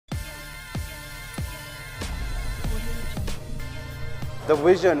The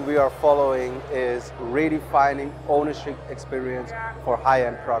vision we are following is redefining ownership experience for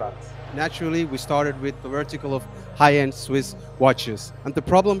high-end products. Naturally, we started with the vertical of high-end Swiss watches. And the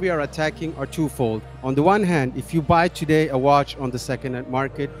problem we are attacking are twofold. On the one hand, if you buy today a watch on the second-hand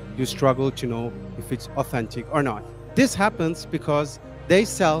market, you struggle to know if it's authentic or not. This happens because they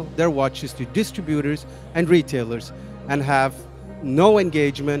sell their watches to distributors and retailers and have no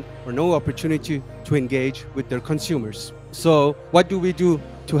engagement or no opportunity to engage with their consumers. So what do we do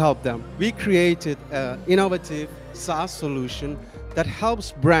to help them? We created an innovative SaaS solution that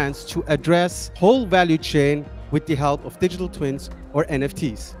helps brands to address whole value chain with the help of digital twins or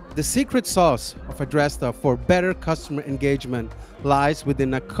NFTs. The secret sauce of Adresta for better customer engagement lies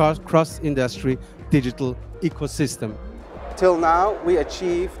within a cross-industry digital ecosystem. Till now, we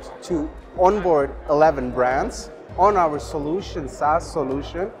achieved to onboard 11 brands on our solution, SaaS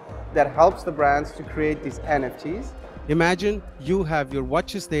solution, that helps the brands to create these NFTs. Imagine you have your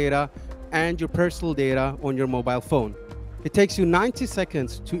watches data and your personal data on your mobile phone. It takes you 90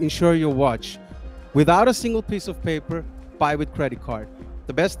 seconds to insure your watch without a single piece of paper, buy with credit card.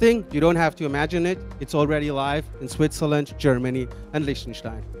 The best thing, you don't have to imagine it. It's already live in Switzerland, Germany, and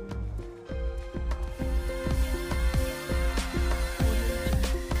Liechtenstein.